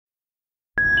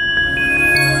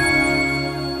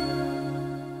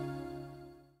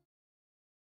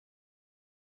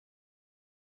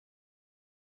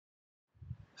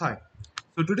Hi.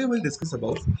 So today we'll discuss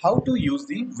about how to use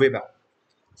the web app.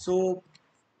 So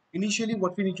initially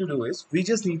what we need to do is we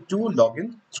just need to log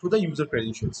in through the user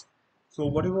credentials. So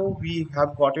whatever we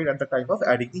have got it at the time of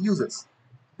adding the users.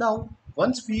 Now,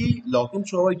 once we log in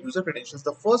through our user credentials,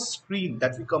 the first screen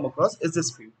that we come across is this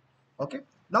screen. Okay.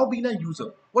 Now being a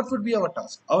user, what would be our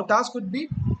task? Our task would be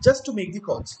just to make the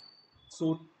calls.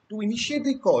 So to initiate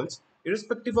the calls,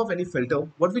 irrespective of any filter,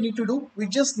 what we need to do, we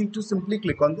just need to simply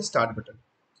click on the start button.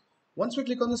 Once we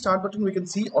click on the start button, we can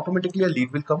see automatically a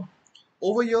lead will come.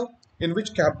 Over here, in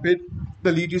which campaign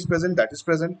the lead is present, that is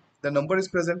present, the number is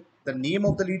present, the name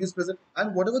of the lead is present,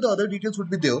 and whatever the other details would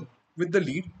be there with the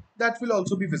lead, that will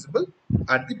also be visible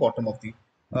at the bottom of the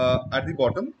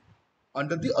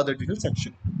under the other details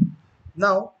section.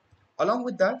 Now, along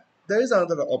with that, there is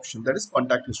another option that is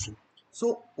contact history.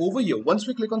 So over here, once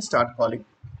we click on start calling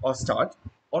or start,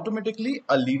 automatically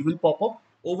a lead will pop up.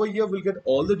 Over here, we'll get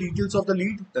all the details of the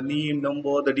lead, the name,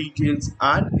 number, the details,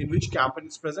 and in which campaign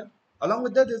is present. Along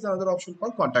with that, there's another option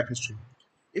called contact history.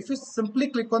 If we simply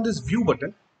click on this view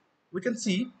button, we can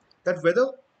see that whether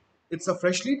it's a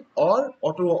fresh lead or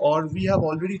auto or we have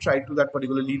already tried to that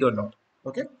particular lead or not.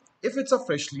 Okay, if it's a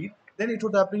fresh lead, then it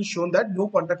would have been shown that no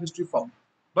contact history found.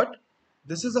 But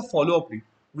this is a follow-up lead.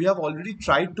 We have already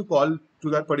tried to call to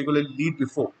that particular lead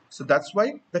before, so that's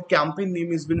why the campaign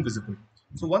name has been visible.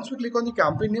 So once we click on the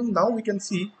campaign name, now we can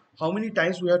see how many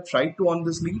times we have tried to on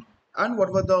this lead and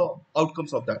what were the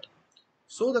outcomes of that.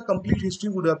 So the complete history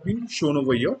would have been shown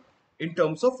over here in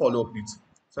terms of follow-up leads.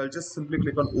 So I'll just simply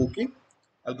click on OK.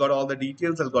 I've got all the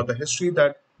details. I've got the history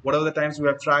that what are the times we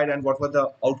have tried and what were the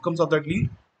outcomes of that lead.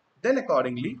 Then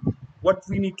accordingly, what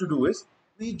we need to do is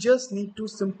we just need to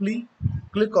simply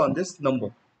click on this number.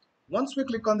 Once we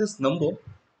click on this number,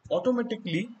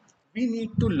 automatically we need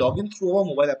to log in through our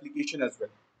mobile application as well.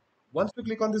 Once we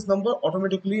click on this number,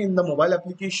 automatically in the mobile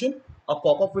application, a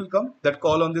pop-up will come that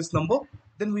call on this number.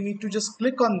 Then we need to just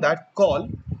click on that call.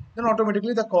 Then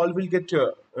automatically the call will get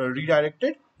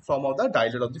redirected from the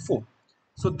dialer of the phone.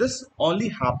 So this only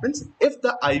happens if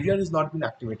the IVR is not been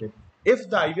activated. If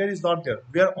the IVR is not there,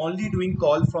 we are only doing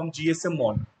call from GSM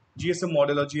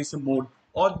model or GSM mode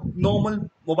or normal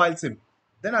mobile SIM.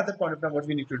 Then at that point of time, what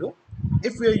we need to do,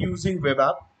 if we are using web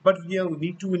app, but we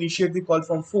need to initiate the call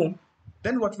from phone,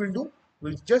 then what we'll do,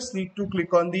 we'll just need to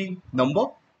click on the number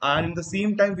and in the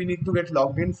same time we need to get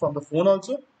logged in from the phone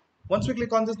also. Once we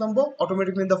click on this number,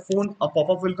 automatically in the phone a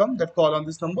pop-up will come that call on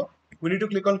this number. We need to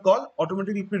click on call,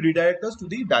 automatically it will redirect us to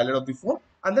the dialer of the phone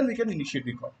and then we can initiate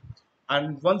the call.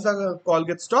 And once the call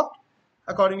gets stopped,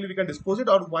 accordingly we can dispose it,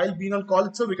 or while being on call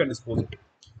itself we can dispose it.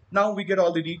 Now we get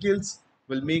all the details,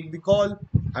 we'll make the call,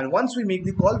 and once we make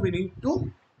the call we need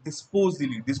to dispose the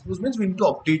lead. Dispose means we need to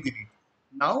update the lead.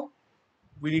 Now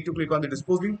we need to click on the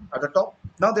dispose lead at the top.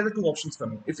 Now there are two options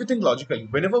coming. If you think logically,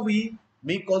 whenever we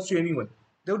make calls to anyone,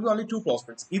 there would be only two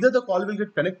prospects. Either the call will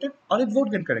get connected or it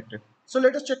won't get connected. So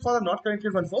let us check for the not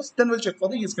connected one first, then we'll check for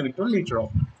the yes connected one later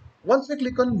on. Once we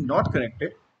click on not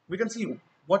connected, we can see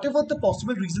whatever the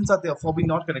possible reasons are there for being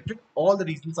not connected, all the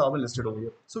reasons are listed over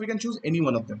here. So we can choose any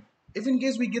one of them. If in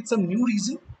case we get some new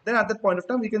reason, then at that point of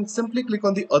time, we can simply click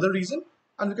on the other reason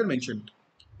and we can mention it.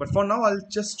 But for now, I'll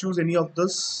just choose any of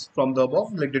this from the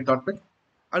above, like did not pick.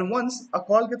 And once a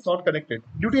call gets not connected,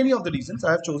 due to any of the reasons,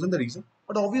 I have chosen the reason,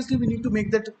 but obviously we need to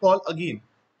make that call again.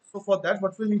 So for that,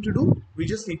 what we need to do, we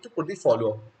just need to put the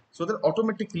follow-up. So that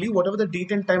automatically, whatever the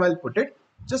date and time I'll put it,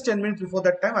 just 10 minutes before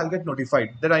that time, I'll get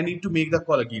notified that I need to make the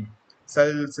call again. So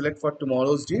I'll select for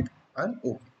tomorrow's date and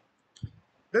OK.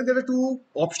 Then there are two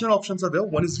optional options are there.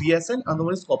 One is reassign and the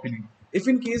one is copy lead. If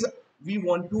in case we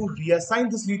want to reassign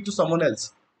this lead to someone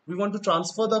else, we want to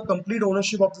transfer the complete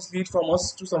ownership of this lead from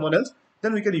us to someone else,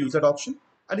 then we can use that option.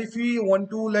 And if we want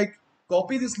to like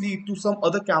copy this lead to some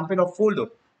other campaign or folder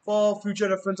for future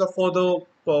reference or further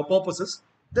purposes,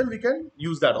 then we can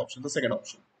use that option, the second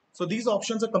option. So these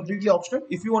options are completely optional.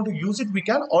 If you want to use it, we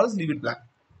can, or else leave it blank.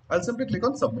 I'll simply click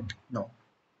on submit now.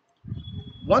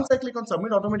 Once I click on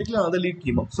submit, automatically another lead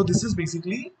came up. So this is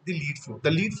basically the lead flow.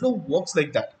 The lead flow works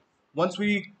like that. Once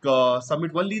we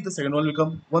submit one lead, the second one will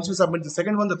come. Once we submit the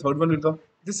second one, the third one will come.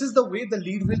 This is the way the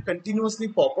lead will continuously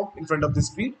pop up in front of the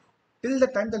screen till the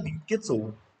time the lead gets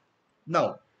over.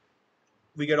 Now,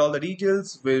 we get all the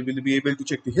details. We'll be able to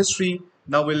check the history.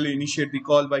 Now we'll initiate the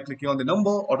call by clicking on the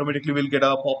number. Automatically we'll get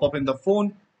a pop-up in the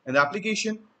phone and the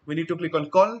application. We need to click on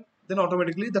call. Then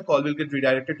automatically the call will get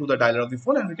redirected to the dialer of the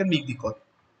phone and we can make the call.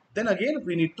 Then again,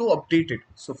 we need to update it.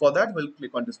 So for that, we'll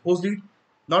click on dispose lead.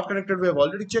 Not connected, we have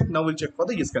already checked. Now we'll check for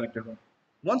the yes connected one.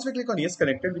 Once we click on yes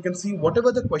connected, we can see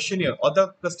whatever the questionnaire or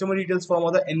the customer details form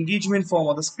or the engagement form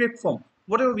or the script form,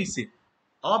 whatever we say.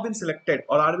 are been selected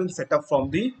or are been set up from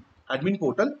the admin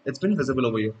portal, it's been visible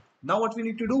over here. Now what we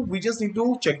need to do, we just need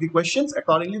to check the questions.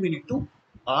 Accordingly, we need to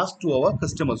ask to our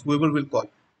customers, whoever will call.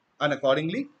 And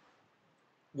accordingly,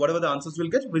 whatever the answers we'll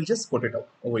get, we'll just put it up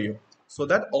over here. So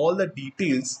that all the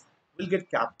details will get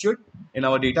captured in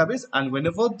our database. And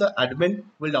whenever the admin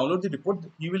will download the report,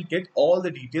 he will get all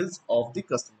the details of the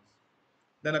customers.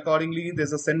 Then accordingly,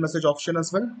 there's a send message option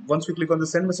as well. Once we click on the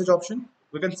send message option,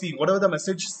 we can see whatever the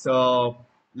message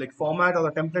like format or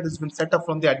the template has been set up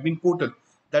from the admin portal,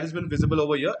 that has been visible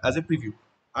over here as a preview.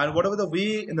 And whatever the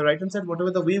way in the right hand side,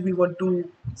 whatever the way we want to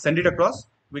send it across,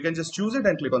 we can just choose it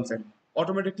and click on send.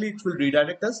 Automatically, it will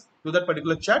redirect us to that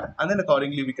particular chat, and then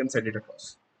accordingly we can send it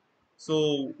across.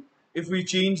 So if we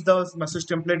change the message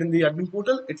template in the admin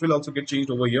portal, it will also get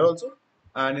changed over here also.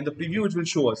 And in the preview, it will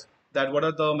show us that what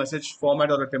are the message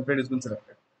format or the template has been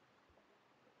selected.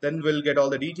 Then we'll get all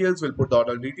the details, we'll put the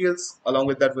order details. Along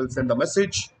with that, we'll send the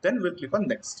message. Then we'll click on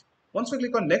next. Once we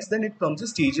click on next, then it comes to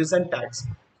stages and tags.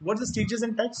 What's the stages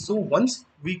and tags? So once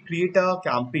we create a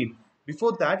campaign,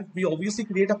 before that, we obviously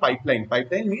create a pipeline.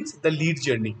 Pipeline means the lead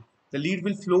journey. The lead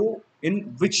will flow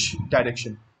in which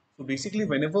direction. So basically,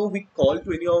 whenever we call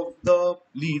to any of the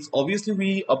leads, obviously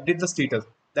we update the status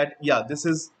that, yeah, this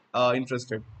is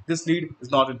interested. This lead is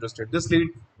not interested. This lead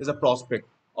is a prospect,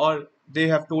 or they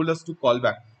have told us to call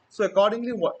back. So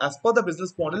accordingly, as per the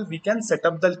business model, we can set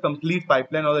up the complete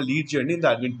pipeline or the lead journey in the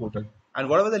admin portal. And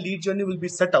whatever the lead journey will be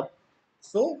set up,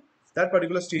 so that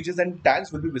particular stages and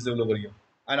tags will be visible over here.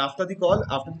 And after the call,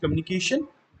 after the communication,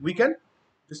 we can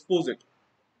dispose it.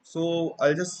 So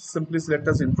I'll just simply select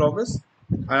as in progress,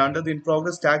 and under the in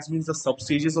progress tags means the sub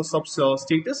stages or sub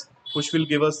status, which will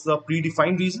give us the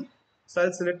predefined reason. So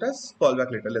I'll select as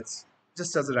callback later. Let's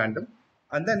just as a random,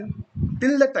 and then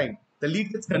till the time the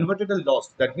lead gets converted or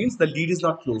lost, that means the lead is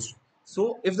not closed.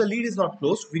 So if the lead is not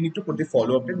closed, we need to put the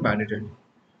follow up date mandatory.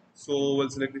 So we'll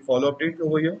select the follow up date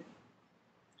over here.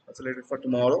 I'll select it for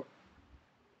tomorrow.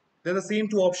 They're the same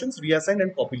two options, reassign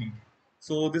and copy lead.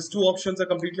 So these two options are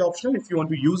completely optional. If you want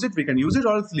to use it, we can use it,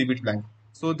 or else leave it blank.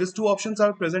 So these two options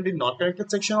are present in not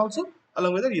connected section also,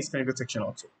 along with the yes connected section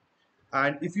also.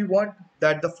 And if you want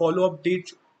that the follow-up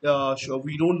date,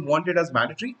 we don't want it as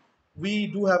mandatory, we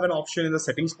do have an option in the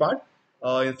settings part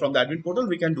from the admin portal.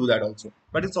 We can do that also.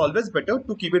 But it's always better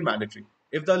to keep it mandatory.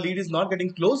 If the lead is not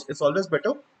getting closed, it's always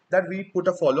better that we put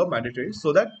a follow-up mandatory,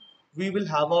 so that we will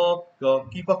have a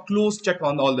keep a close check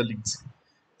on all the leads.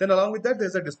 Then along with that,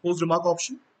 there's a dispose remark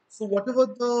option. So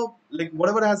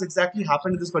whatever has exactly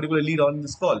happened in this particular lead on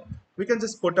this call, we can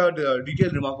just put a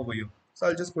detailed remark over here. So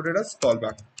I'll just put it as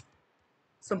callback.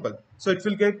 Simple. So it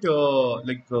will get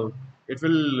it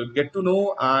will get to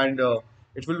know, and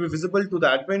it will be visible to the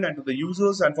admin and to the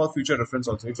users, and for future reference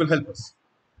also. It will help us.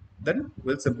 Then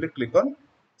we'll simply click on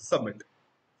submit.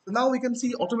 So now we can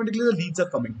see automatically the leads are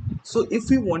coming. So if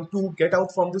we want to get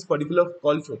out from this particular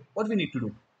call flow, what we need to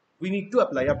do? We need to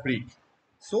apply a break.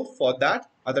 So for that,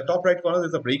 at the top right corner,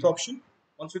 there's a break option.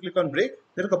 Once we click on break,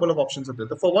 there are a couple of options up there.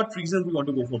 For what reason we want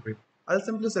to go for break? I'll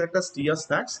simply select as TR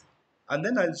snacks, and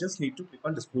then I'll just need to click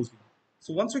on dispose lead.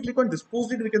 So once we click on dispose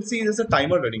lead, we can see there's a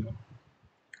timer running on.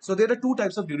 So there are two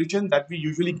types of duration that we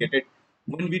usually get it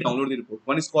when we download the report.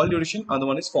 One is call duration, and the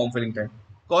one is form filling time.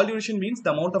 Call duration means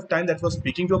the amount of time that was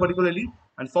speaking to a particular lead,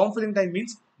 and form filling time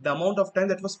means the amount of time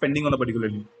that was spending on a particular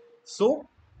lead. So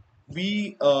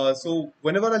so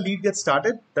whenever a lead gets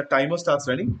started, the timer starts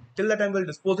running. Till the time we'll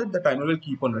dispose it, the timer will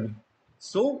keep on running.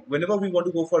 So whenever we want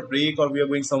to go for a break or we are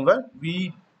going somewhere,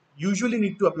 we usually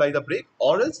need to apply the break,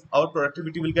 or else our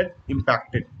productivity will get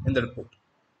impacted in the report.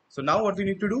 So now what we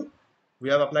need to do, we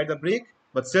have applied the break,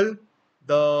 but still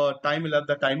the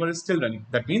timer is still running.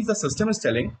 That means the system is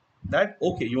telling that,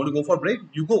 okay, you want to go for a break,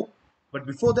 you go. But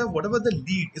before that, whatever the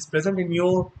lead is present in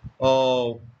your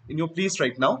place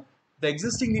right now, the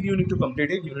existing lead you need to complete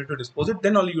it, you need to dispose it,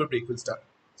 then only your break will start.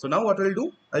 So now what I'll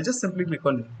do, I'll just simply click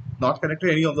on not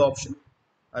connected any of the option.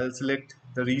 I'll select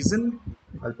the reason.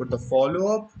 I'll put the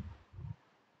follow-up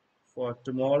for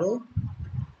tomorrow.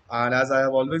 And as I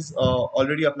have always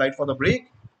already applied for the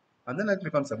break, and then I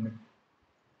click on submit.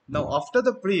 Now after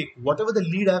the break, whatever the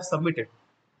lead I have submitted,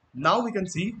 now we can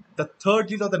see the third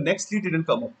lead or the next lead didn't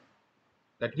come up.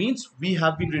 That means we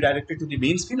have been redirected to the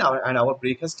main screen and our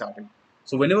break has started.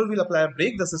 So whenever we'll apply a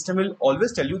break, the system will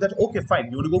always tell you that, okay,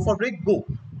 fine, you want to go for a break, go.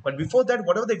 But before that,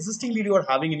 whatever the existing lead you are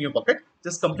having in your bucket,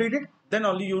 just complete it, then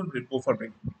only you will go for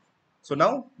break. So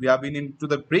now we have been into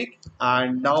the break,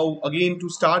 and now again to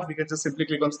start, we can just simply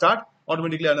click on start.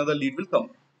 Automatically another lead will come.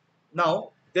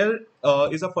 Now there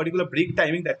is a particular break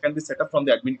timing that can be set up from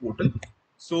the admin portal.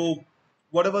 So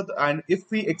and if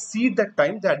we exceed that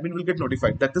time, the admin will get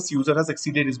notified that this user has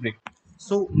exceeded his break.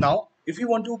 So now, if you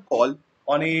want to call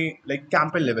on a like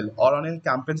campaign level or on a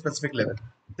campaign specific level,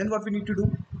 then what we need to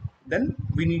do? Then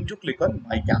we need to click on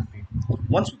My Campaign.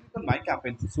 Once we click on My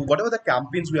Campaign, so whatever the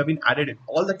campaigns we have been added in,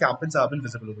 all the campaigns have been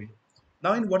visible over here.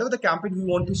 Now, in whatever the campaign we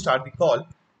want to start the call,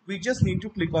 we just need to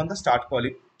click on the Start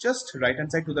Calling, just right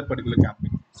hand side to that particular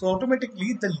campaign. So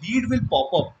automatically the lead will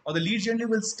pop up, or the lead generally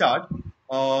will start.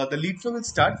 The lead flow will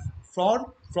start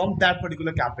from that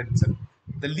particular campaign itself.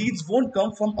 The leads won't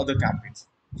come from other campaigns.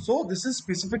 So this is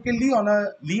specifically on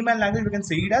a layman language, we can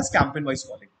say it as campaign wise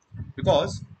calling,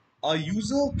 because a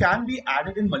user can be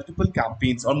added in multiple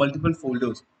campaigns or multiple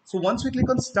folders. So once we click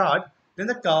on start, then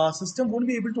the system won't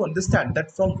be able to understand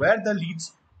that from where the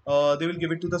leads they will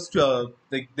give it to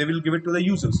they will give it to the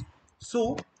users.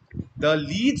 So the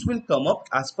leads will come up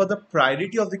as per the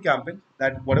priority of the campaign,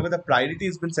 that whatever the priority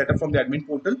has been set up from the admin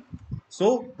portal.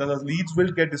 So the leads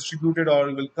will get distributed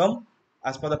or will come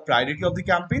as per the priority of the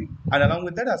campaign, and along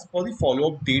with that as per the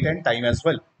follow-up date and time as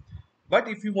well. But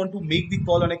if you want to make the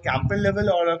call on a campaign level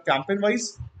or a campaign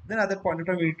wise, then at that point in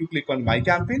time we need to click on My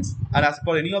Campaigns, and as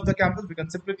per any of the campaigns we can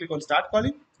simply click on Start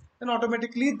Calling, then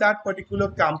automatically that particular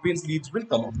campaign's leads will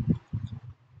come up.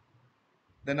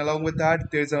 Then along with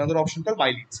that, there is another option called My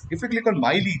Leads. If we click on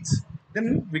My Leads,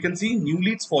 then we can see new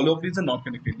leads, follow-up leads, and not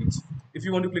connected leads. If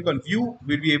you want to click on View,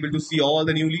 we'll be able to see all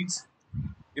the new leads.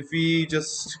 If we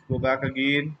just go back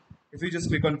again, if we just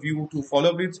click on View to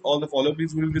follow-up leads, all the follow-up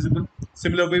leads will be visible.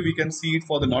 Similar way, we can see it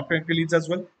for the not connected leads as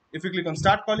well. If we click on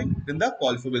Start Calling, then the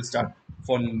call flow will start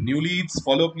for new leads,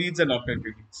 follow-up leads, and not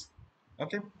connected leads.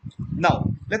 Okay.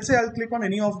 Now, let's say I'll click on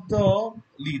any of the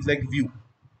leads like View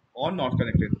or not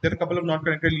connected. There are a couple of not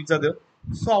connected leads are there.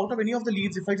 So out of any of the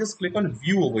leads, if I just click on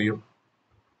View over here,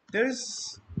 there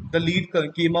is the lead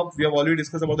came up. We have already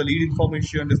discussed about the lead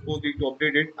information, Dispose lead to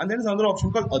update it, and there is another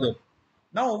option called Other.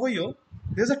 Now over here,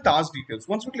 there's a task details.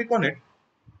 Once we click on it,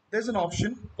 there's an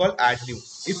option called Add New.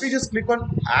 If we just click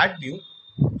on Add New,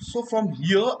 so from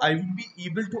here I will be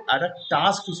able to add a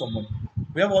task to someone.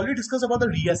 We have already discussed about the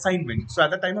reassignment. So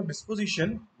at the time of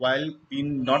disposition, while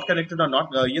being not connected or not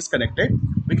yes connected,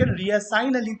 we can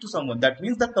reassign a lead to someone. That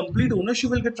means the complete ownership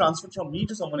will get transferred from me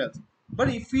to someone else. But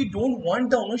if we don't want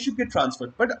the ownership get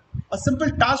transferred, but a simple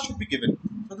task should be given,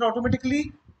 so that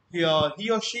automatically he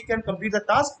or she can complete the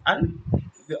task, and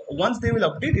once they will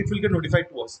update, it will get notified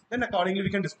to us. Then accordingly we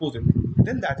can dispose it.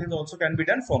 Then that is also can be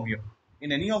done from here.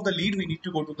 In any of the lead, we need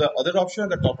to go to the other option at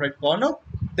the top right corner.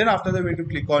 Then after that, we need to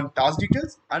click on task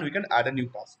details, and we can add a new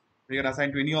task. We can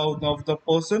assign to any of the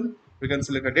person. We can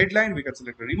select a deadline. We can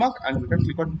select a remark, and we can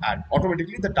click on add.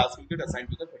 Automatically, the task will get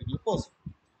assigned to the particular person.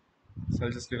 So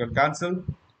I'll just click on cancel. And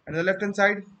on the left hand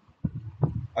side,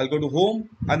 I'll go to home,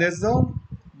 and there's the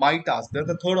my task. There's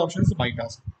the third option is my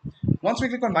task. Once we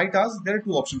click on my task, there are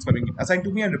two options coming in: assigned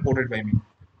to me and reported by me.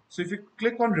 So if you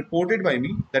click on reported by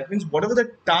me, that means whatever the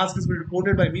task has been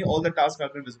reported by me, all the tasks are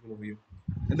visible over here.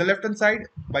 In the left hand side,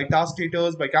 by task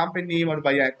status, by campaign name, or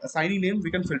by assignee name,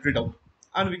 we can filter it out,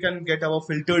 and we can get our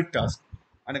filtered task.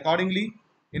 And accordingly,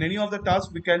 in any of the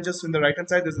tasks, we can just in the right hand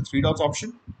side, there's a three dots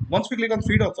option. Once we click on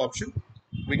three dots option,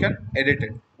 we can edit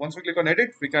it. Once we click on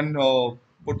edit, we can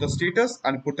put the status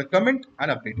and put the comment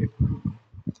and update it.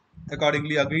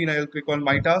 Accordingly, again, I'll click on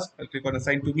my task. I'll click on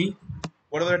assign to me.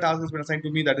 Whatever the task has been assigned to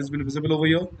me, that has been visible over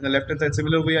here. In the left hand side,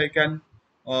 similar way,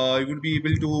 I would be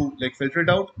able to like filter it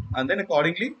out, and then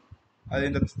accordingly,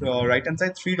 in the right hand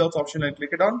side, three dots option, I click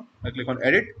it on. I click on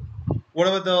edit.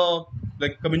 Whatever the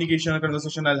like communication or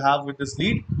conversation I'll have with this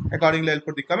lead, accordingly, I'll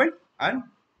put the comment and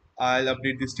I'll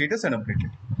update the status and update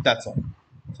it. That's all.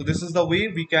 So this is the way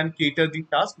we can cater the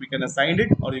task. We can assign it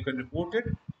or you can report it,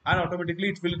 and automatically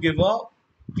it will give a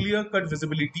clear-cut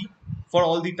visibility for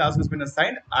all the tasks has been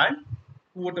assigned and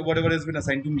whatever has been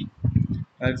assigned to me.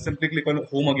 I'll simply click on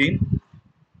home again.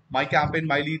 My campaign,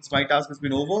 my leads, my task has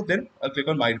been over. Then I'll click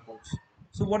on my reports.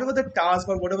 So whatever the task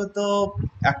or whatever the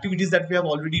activities that we have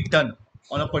already done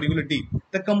on a particular day,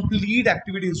 the complete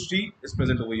activity history is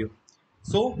present over here.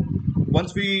 So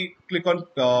once we click on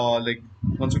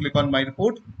once we click on my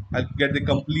report, I'll get the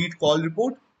complete call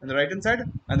report on the right hand side,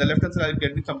 and the left hand side I'll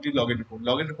get the complete login report.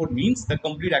 Login report means the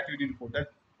complete activity report, that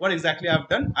what exactly I've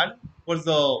done and what's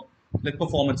the like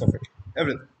performance of it,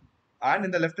 everything. And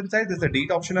in the left hand side there's the date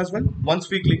option as well. Once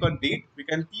we click on date, we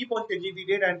can keep on changing the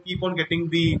date and keep on getting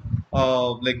the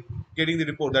getting the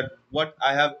report that what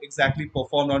I have exactly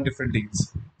performed on different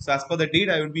dates. So as per the date,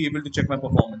 I will be able to check my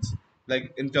performance,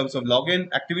 like in terms of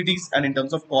login activities and in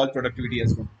terms of call productivity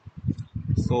as well.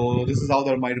 So this is how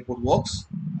the my report works.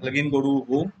 I'll again go to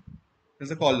home. there's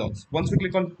a call logs. Once we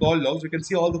click on call logs, we can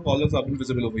see all the call logs have been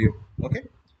visible over here. Okay.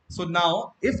 So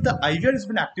now, if the IVR has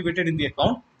been activated in the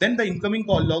account, then the incoming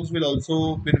call logs will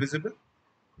also be visible.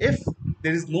 If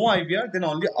there is no IVR, then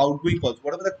only outgoing calls,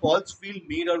 whatever the calls will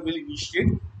made or will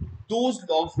initiate, those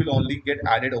logs will only get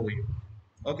added over here.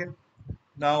 Okay.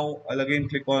 Now I'll again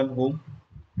click on home.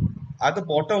 At the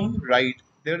bottom right,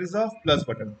 there is a plus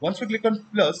button. Once we click on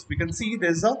plus, we can see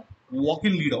there's a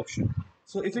walk-in lead option.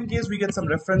 So if in case we get some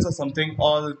reference or something,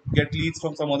 or get leads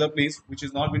from some other place which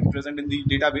is not been present in the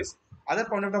database, at that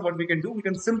point of time, what we can do, we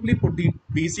can simply put the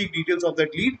basic details of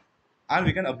that lead and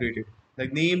we can update it,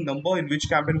 like name, number, in which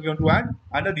campaign we want to add,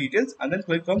 and the details, and then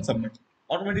click on submit.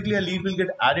 Automatically a lead will get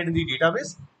added in the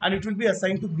database and it will be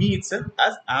assigned to me itself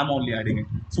as I'm only adding it.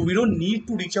 So we don't need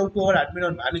to reach out to our admin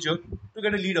or manager to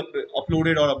get a lead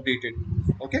uploaded or updated.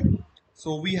 Okay.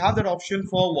 So we have that option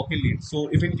for walk-in leads. So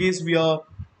if in case we are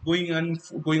going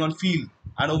on field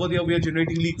and over there we are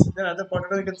generating leads, then at that point of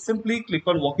time, we can simply click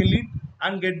on walk-in lead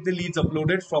and get the leads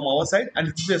uploaded from our side and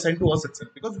it will be assigned to us itself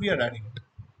because we are adding it.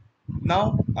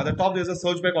 Now at the top there's a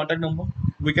search by contact number.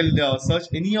 We can search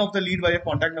any of the lead by a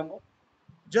contact number.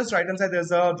 Just right hand side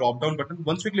there's a drop down button.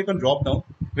 Once we click on drop down,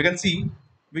 we can see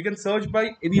we can search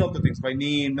by any of the things, by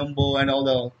name, number, and all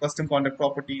the custom contact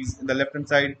properties. In the left hand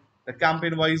side, the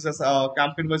campaign wise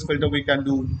filter we can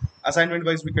do, assignment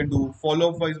wise we can do,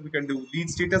 follow up wise we can do, lead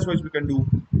status wise we can do,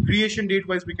 creation date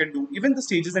wise we can do, even the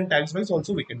stages and tags wise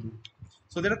also we can do.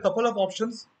 So there are a couple of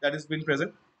options that has been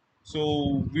present.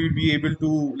 So we'll be able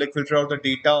to like filter out the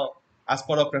data as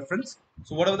per our preference.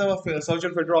 So whatever the search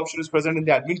and filter option is present in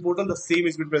the admin portal, the same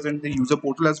is been present in the user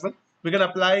portal as well. We can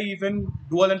apply even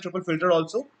dual and triple filter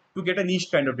also to get a niche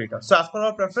kind of data. So as per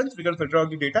our preference, we can filter out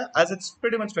the data as it's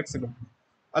pretty much flexible.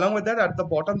 Along with that, at the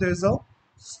bottom there is a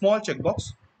small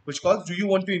checkbox which calls, do you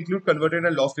want to include converted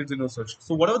and lost leads in your search?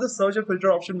 So whatever the search and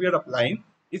filter option we are applying,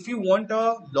 if you want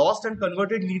a lost and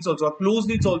converted leads also, or closed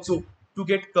leads also to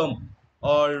get come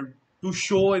or to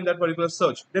show in that particular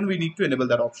search, then we need to enable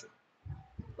that option.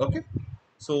 Okay.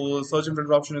 So search and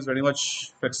filter option is very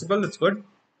much flexible. It's good.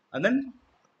 And then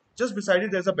just beside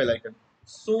it, there's a bell icon.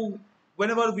 So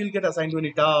whenever we'll get assigned to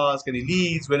any task, any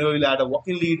leads, whenever we'll add a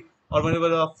walk-in lead, or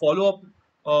whenever a follow-up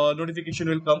notification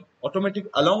will come, automatic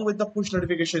along with the push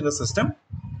notification in the system,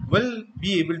 we'll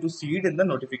be able to see it in the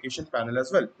notification panel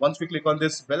as well. Once we click on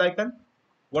this bell icon,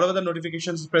 whatever the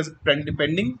notifications is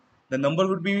pending, the number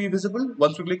would be visible.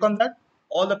 Once we click on that,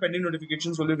 all the pending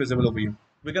notifications will be visible over here.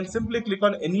 We can simply click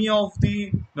on any of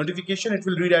the notification, it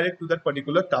will redirect to that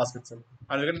particular task itself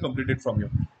and we can complete it from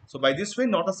here. So by this way,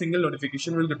 not a single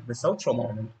notification will get missed out from our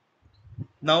end.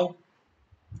 Now,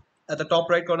 at the top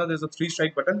right corner, there's a 3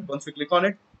 strike button. Once we click on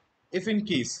it, if in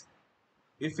case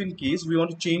we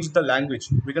want to change the language,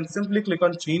 we can simply click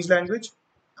on change language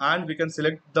and we can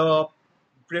select the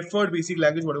preferred basic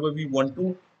language, whatever we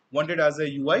want it as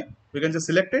a UI. We can just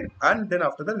select it and then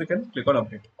after that we can click on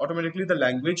update. Automatically the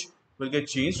language will get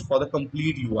changed for the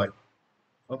complete UI.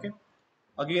 Okay.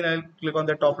 Again, I'll click on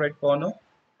the top right corner.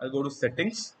 I'll go to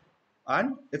settings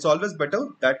and it's always better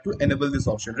that to enable this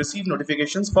option, receive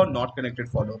notifications for not connected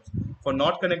follow-ups. For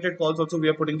not connected calls also we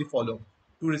are putting the follow.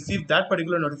 To receive that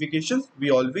particular notifications,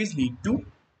 we always need to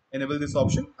enable this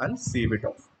option and save it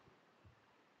off.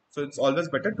 So it's always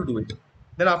better to do it.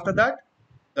 Then after that,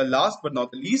 the last but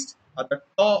not the least, at the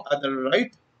top, at the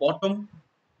right bottom,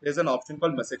 there's an option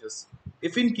called messages.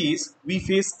 If in case we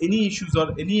face any issues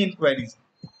or any inquiries,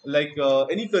 like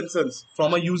any concerns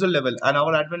from a user level and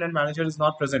our admin and manager is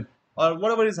not present or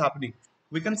whatever is happening,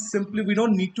 we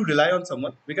don't need to rely on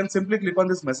someone. We can simply click on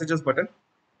this messages button.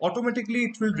 Automatically,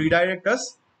 it will redirect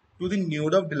us to the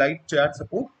NeoDove Delight chat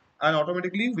support and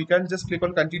automatically we can just click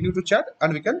on continue to chat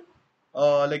and we can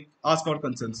like ask our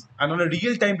concerns, and on a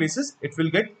real time basis it will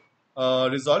get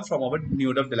resolved from our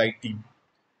NeoDove Delight team.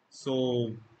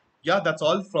 So yeah, that's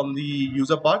all from the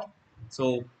user part.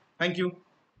 So thank you.